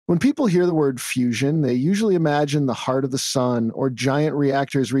When people hear the word fusion, they usually imagine the heart of the sun or giant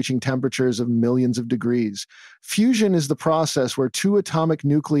reactors reaching temperatures of millions of degrees. Fusion is the process where two atomic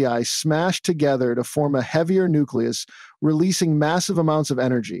nuclei smash together to form a heavier nucleus, releasing massive amounts of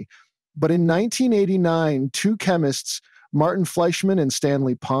energy. But in 1989, two chemists, Martin Fleischmann and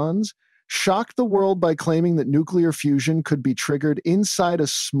Stanley Pons, shocked the world by claiming that nuclear fusion could be triggered inside a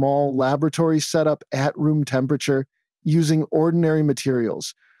small laboratory setup at room temperature using ordinary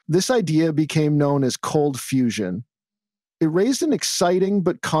materials. This idea became known as cold fusion. It raised an exciting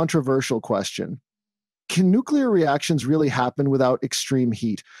but controversial question. Can nuclear reactions really happen without extreme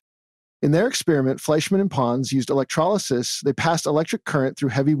heat? In their experiment, Fleischmann and Pons used electrolysis. They passed electric current through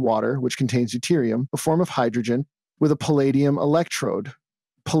heavy water, which contains deuterium, a form of hydrogen, with a palladium electrode.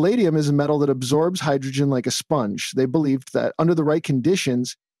 Palladium is a metal that absorbs hydrogen like a sponge. They believed that under the right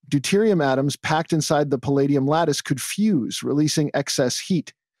conditions, deuterium atoms packed inside the palladium lattice could fuse, releasing excess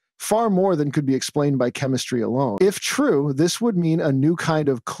heat, far more than could be explained by chemistry alone. If true, this would mean a new kind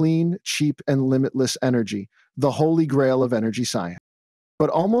of clean, cheap, and limitless energy, the holy grail of energy science.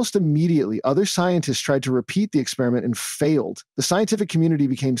 But almost immediately, other scientists tried to repeat the experiment and failed. The scientific community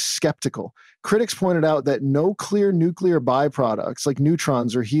became skeptical. Critics pointed out that no clear nuclear byproducts, like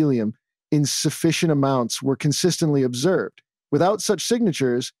neutrons or helium, in sufficient amounts were consistently observed. Without such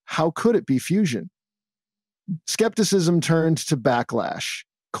signatures, how could it be fusion? Skepticism turned to backlash.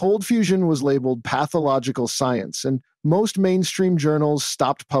 Cold fusion was labeled pathological science, and most mainstream journals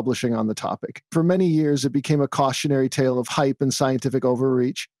stopped publishing on the topic. For many years, it became a cautionary tale of hype and scientific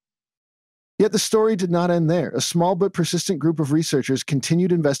overreach. Yet the story did not end there. A small but persistent group of researchers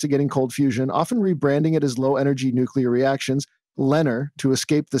continued investigating cold fusion, often rebranding it as low-energy nuclear reactions, LENR, to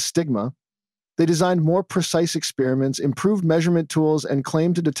escape the stigma. They designed more precise experiments, improved measurement tools, and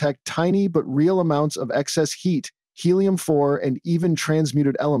claimed to detect tiny but real amounts of excess heat, helium-4, and even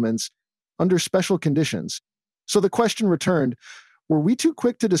transmuted elements under special conditions. So the question returned, were we too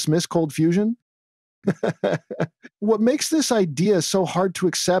quick to dismiss cold fusion? What makes this idea so hard to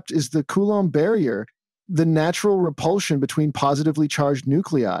accept is the Coulomb barrier, the natural repulsion between positively charged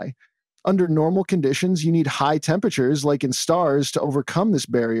nuclei. Under normal conditions, you need high temperatures, like in stars, to overcome this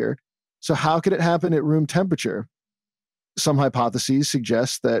barrier. So how could it happen at room temperature? Some hypotheses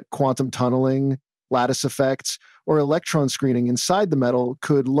suggest that quantum tunneling, lattice effects, or electron screening inside the metal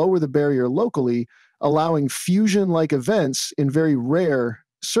could lower the barrier locally, allowing fusion-like events in very rare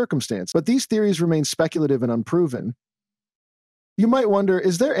circumstances. But these theories remain speculative and unproven. You might wonder,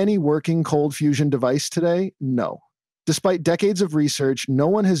 is there any working cold fusion device today? No. Despite decades of research, no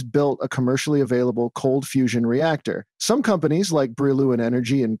one has built a commercially available cold fusion reactor. Some companies, like Brillouin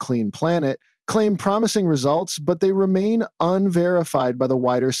Energy and Clean Planet, claim promising results, but they remain unverified by the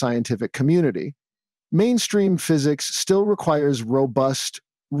wider scientific community. Mainstream physics still requires robust,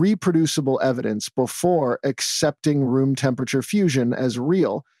 reproducible evidence before accepting room temperature fusion as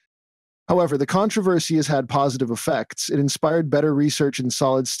real. However, the controversy has had positive effects. It inspired better research in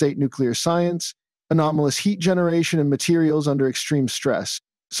solid-state nuclear science, anomalous heat generation, and materials under extreme stress.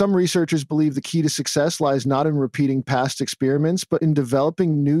 Some researchers believe the key to success lies not in repeating past experiments, but in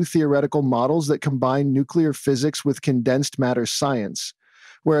developing new theoretical models that combine nuclear physics with condensed matter science,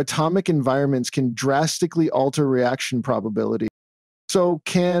 where atomic environments can drastically alter reaction probability. So,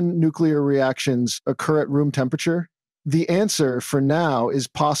 can nuclear reactions occur at room temperature? The answer, for now, is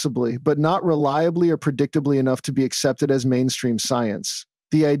possibly, but not reliably or predictably enough to be accepted as mainstream science.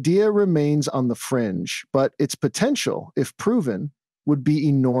 The idea remains on the fringe, but its potential, if proven, would be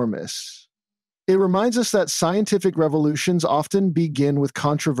enormous. It reminds us that scientific revolutions often begin with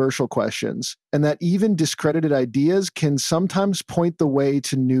controversial questions, and that even discredited ideas can sometimes point the way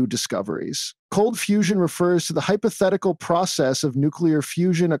to new discoveries. Cold fusion refers to the hypothetical process of nuclear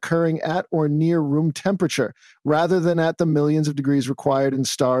fusion occurring at or near room temperature, rather than at the millions of degrees required in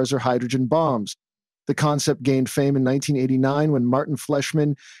stars or hydrogen bombs. The concept gained fame in 1989 when Martin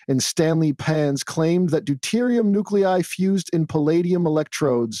Fleischmann and Stanley Pons claimed that deuterium nuclei fused in palladium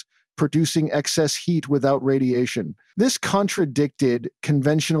electrodes, producing excess heat without radiation. This contradicted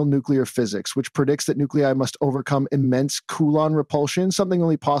conventional nuclear physics, which predicts that nuclei must overcome immense Coulomb repulsion, something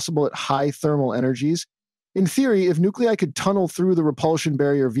only possible at high thermal energies. In theory, if nuclei could tunnel through the repulsion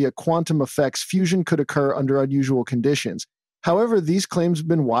barrier via quantum effects, fusion could occur under unusual conditions. However, these claims have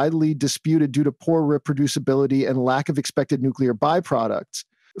been widely disputed due to poor reproducibility and lack of expected nuclear byproducts.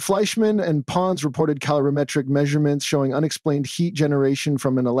 Fleischmann and Pons reported calorimetric measurements showing unexplained heat generation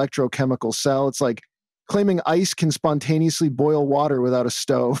from an electrochemical cell. It's like claiming ice can spontaneously boil water without a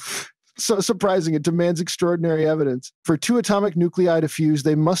stove. So surprising, it demands extraordinary evidence. For two atomic nuclei to fuse,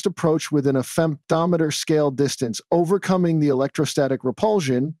 they must approach within a femtometer scale distance, overcoming the electrostatic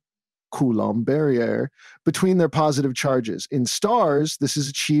repulsion, Coulomb barrier between their positive charges. In stars, this is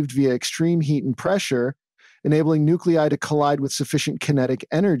achieved via extreme heat and pressure, enabling nuclei to collide with sufficient kinetic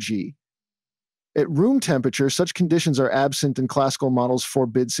energy. At room temperature, such conditions are absent and classical models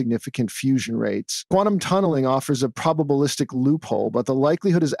forbid significant fusion rates. Quantum tunneling offers a probabilistic loophole, but the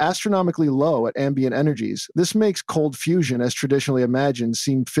likelihood is astronomically low at ambient energies. This makes cold fusion, as traditionally imagined,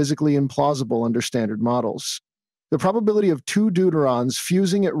 seem physically implausible under standard models. The probability of two deuterons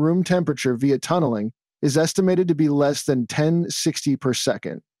fusing at room temperature via tunneling is estimated to be less than 1060 per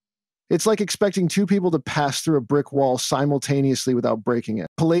second. It's like expecting two people to pass through a brick wall simultaneously without breaking it.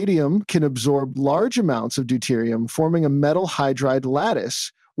 Palladium can absorb large amounts of deuterium, forming a metal hydride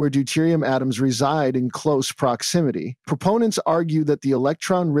lattice where deuterium atoms reside in close proximity. Proponents argue that the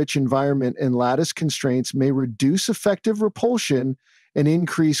electron-rich environment and lattice constraints may reduce effective repulsion and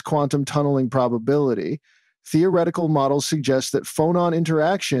increase quantum tunneling probability. Theoretical models suggest that phonon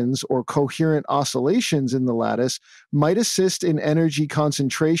interactions or coherent oscillations in the lattice might assist in energy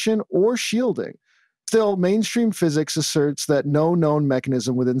concentration or shielding. Still, mainstream physics asserts that no known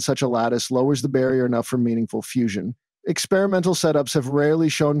mechanism within such a lattice lowers the barrier enough for meaningful fusion. Experimental setups have rarely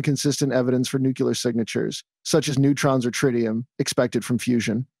shown consistent evidence for nuclear signatures, such as neutrons or tritium, expected from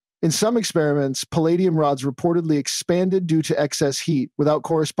fusion. In some experiments, palladium rods reportedly expanded due to excess heat without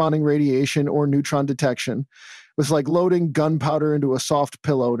corresponding radiation or neutron detection. It was like loading gunpowder into a soft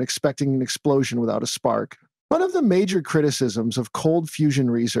pillow and expecting an explosion without a spark. One of the major criticisms of cold fusion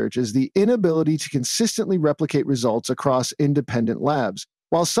research is the inability to consistently replicate results across independent labs.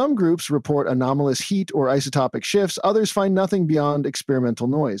 While some groups report anomalous heat or isotopic shifts, others find nothing beyond experimental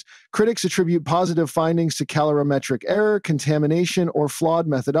noise. Critics attribute positive findings to calorimetric error, contamination, or flawed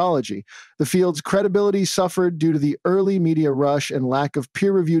methodology. The field's credibility suffered due to the early media rush and lack of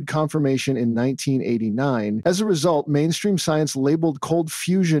peer-reviewed confirmation in 1989. As a result, mainstream science labeled cold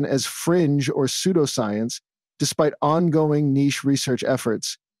fusion as fringe or pseudoscience, despite ongoing niche research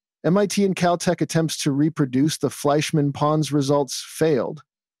efforts. MIT and Caltech attempts to reproduce the Fleischmann Pons results failed,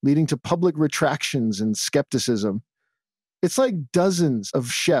 leading to public retractions and skepticism. It's like dozens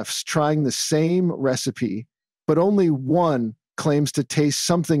of chefs trying the same recipe, but only one claims to taste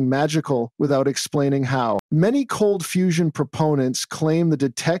something magical without explaining how. Many cold fusion proponents claim the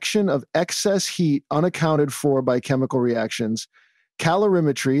detection of excess heat unaccounted for by chemical reactions.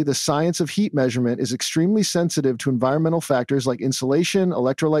 Calorimetry, the science of heat measurement, is extremely sensitive to environmental factors like insulation,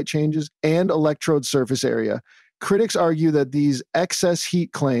 electrolyte changes, and electrode surface area. Critics argue that these excess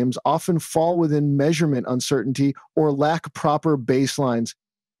heat claims often fall within measurement uncertainty or lack proper baselines.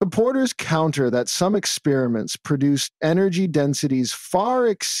 Supporters counter that some experiments produce energy densities far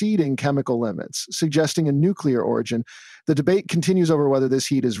exceeding chemical limits, suggesting a nuclear origin. The debate continues over whether this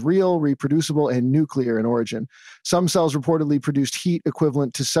heat is real, reproducible, and nuclear in origin. Some cells reportedly produced heat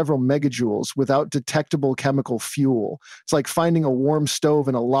equivalent to several megajoules without detectable chemical fuel. It's like finding a warm stove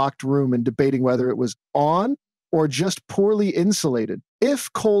in a locked room and debating whether it was on or just poorly insulated.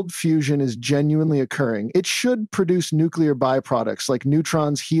 If cold fusion is genuinely occurring, it should produce nuclear byproducts like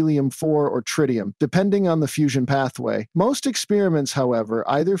neutrons, helium-4, or tritium, depending on the fusion pathway. Most experiments, however,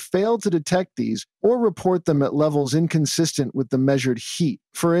 either fail to detect these or report them at levels inconsistent with the measured heat.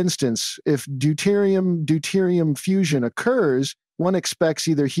 For instance, if deuterium fusion occurs, one expects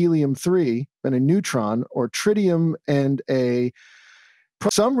either helium-3 and a neutron or tritium and a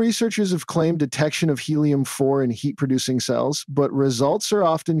Some researchers have claimed detection of helium-4 in heat-producing cells, but results are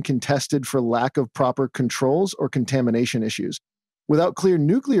often contested for lack of proper controls or contamination issues. Without clear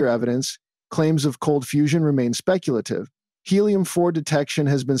nuclear evidence, claims of cold fusion remain speculative. Helium-4 detection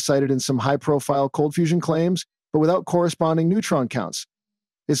has been cited in some high-profile cold fusion claims, but without corresponding neutron counts.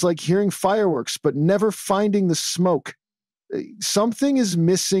 It's like hearing fireworks, but never finding the smoke. Something is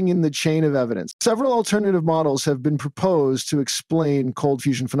missing in the chain of evidence. Several alternative models have been proposed to explain cold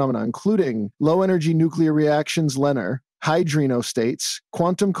fusion phenomena, including low-energy nuclear reactions LENR, hydrino states,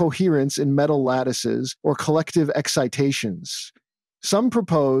 quantum coherence in metal lattices, or collective excitations. Some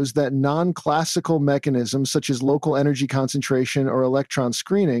propose that non-classical mechanisms such as local energy concentration or electron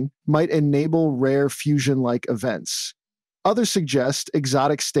screening might enable rare fusion-like events. Others suggest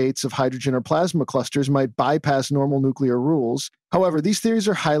exotic states of hydrogen or plasma clusters might bypass normal nuclear rules. However, these theories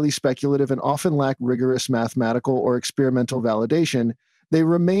are highly speculative and often lack rigorous mathematical or experimental validation. They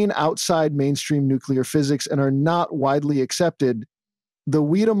remain outside mainstream nuclear physics and are not widely accepted. The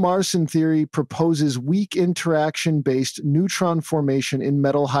Wheaton-Marson theory proposes weak interaction-based neutron formation in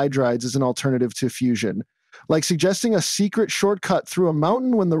metal hydrides as an alternative to fusion. Like suggesting a secret shortcut through a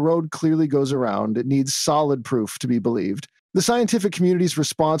mountain when the road clearly goes around, it needs solid proof to be believed. The scientific community's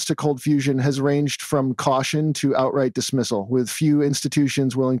response to cold fusion has ranged from caution to outright dismissal, with few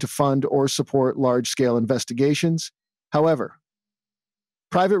institutions willing to fund or support large-scale investigations. However,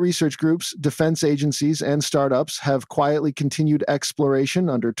 private research groups, defense agencies, and startups have quietly continued exploration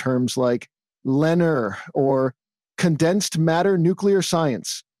under terms like LENR or condensed matter nuclear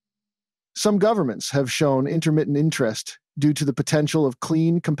science. Some governments have shown intermittent interest due to the potential of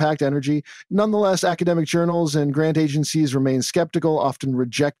clean, compact energy. Nonetheless, academic journals and grant agencies remain skeptical, often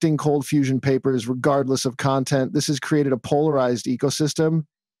rejecting cold fusion papers regardless of content. This has created a polarized ecosystem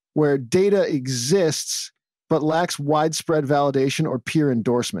where data exists but lacks widespread validation or peer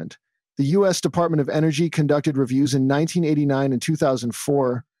endorsement. The U.S. Department of Energy conducted reviews in 1989 and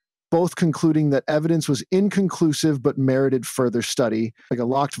 2004, both concluding that evidence was inconclusive but merited further study, like a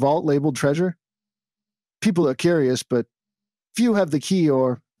locked vault labeled treasure. People are curious, but few have the key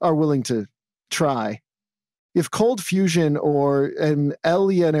or are willing to try. If cold fusion or an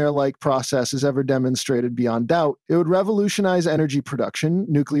LENR-like process is ever demonstrated beyond doubt, it would revolutionize energy production,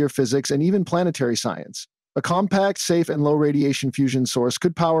 nuclear physics, and even planetary science. A compact, safe, and low-radiation fusion source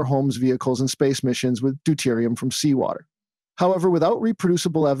could power homes, vehicles, and space missions with deuterium from seawater. However, without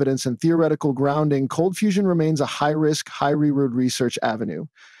reproducible evidence and theoretical grounding, cold fusion remains a high-risk, high-reward research avenue.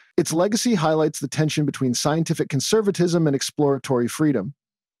 Its legacy highlights the tension between scientific conservatism and exploratory freedom.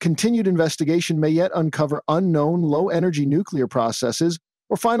 Continued investigation may yet uncover unknown, low-energy nuclear processes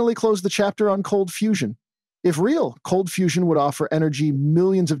or finally close the chapter on cold fusion. If real, cold fusion would offer energy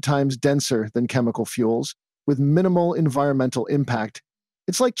millions of times denser than chemical fuels, with minimal environmental impact.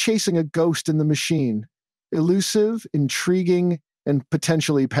 It's like chasing a ghost in the machine. Elusive, intriguing, and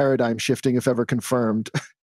potentially paradigm-shifting if ever confirmed.